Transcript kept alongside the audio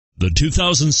The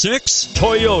 2006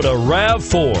 Toyota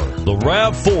RAV4. The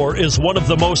RAV4 is one of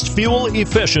the most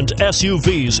fuel-efficient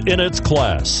SUVs in its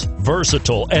class.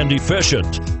 Versatile and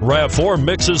efficient, RAV4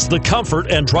 mixes the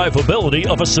comfort and drivability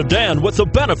of a sedan with the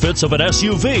benefits of an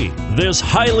SUV. This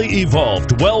highly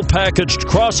evolved, well-packaged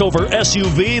crossover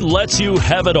SUV lets you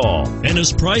have it all and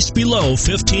is priced below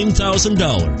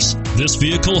 $15,000. This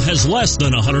vehicle has less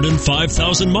than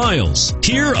 105,000 miles.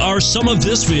 Here are some of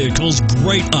this vehicle's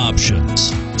great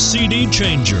options: CD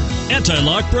changer,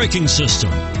 anti-lock braking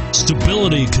system,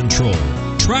 stability control,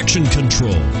 traction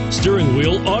control, steering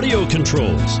wheel audio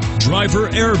controls, driver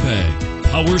airbag,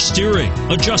 power steering,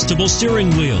 adjustable steering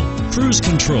wheel, cruise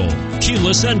control,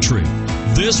 keyless entry.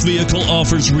 This vehicle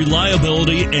offers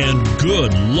reliability and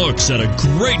good looks at a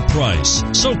great price.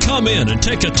 So come in and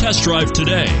take a test drive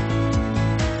today.